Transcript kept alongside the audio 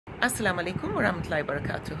Assalamu alaikum wa rahmatullahi wa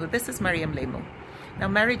barakatuhu. This is Maryam Lemu. Now,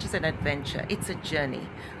 marriage is an adventure. It's a journey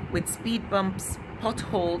with speed bumps,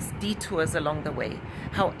 potholes, detours along the way.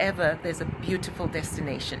 However, there's a beautiful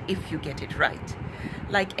destination if you get it right.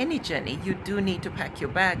 Like any journey, you do need to pack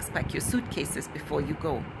your bags, pack your suitcases before you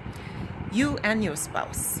go. You and your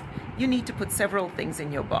spouse, you need to put several things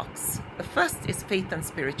in your box. The first is faith and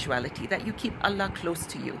spirituality, that you keep Allah close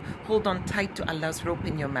to you. Hold on tight to Allah's rope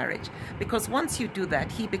in your marriage, because once you do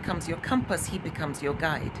that, He becomes your compass, He becomes your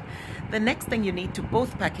guide. The next thing you need to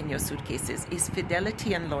both pack in your suitcases is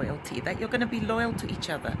fidelity and loyalty, that you're going to be loyal to each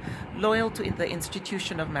other, loyal to the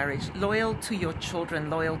institution of marriage, loyal to your children,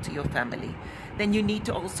 loyal to your family. Then you need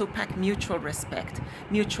to also pack mutual respect,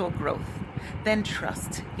 mutual growth. Then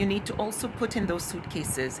trust. You need to also put in those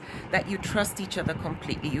suitcases that you trust each other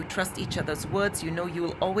completely. You trust each other's words. You know you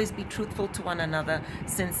will always be truthful to one another,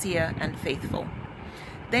 sincere and faithful.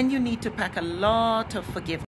 Then you need to pack a lot of forgiveness.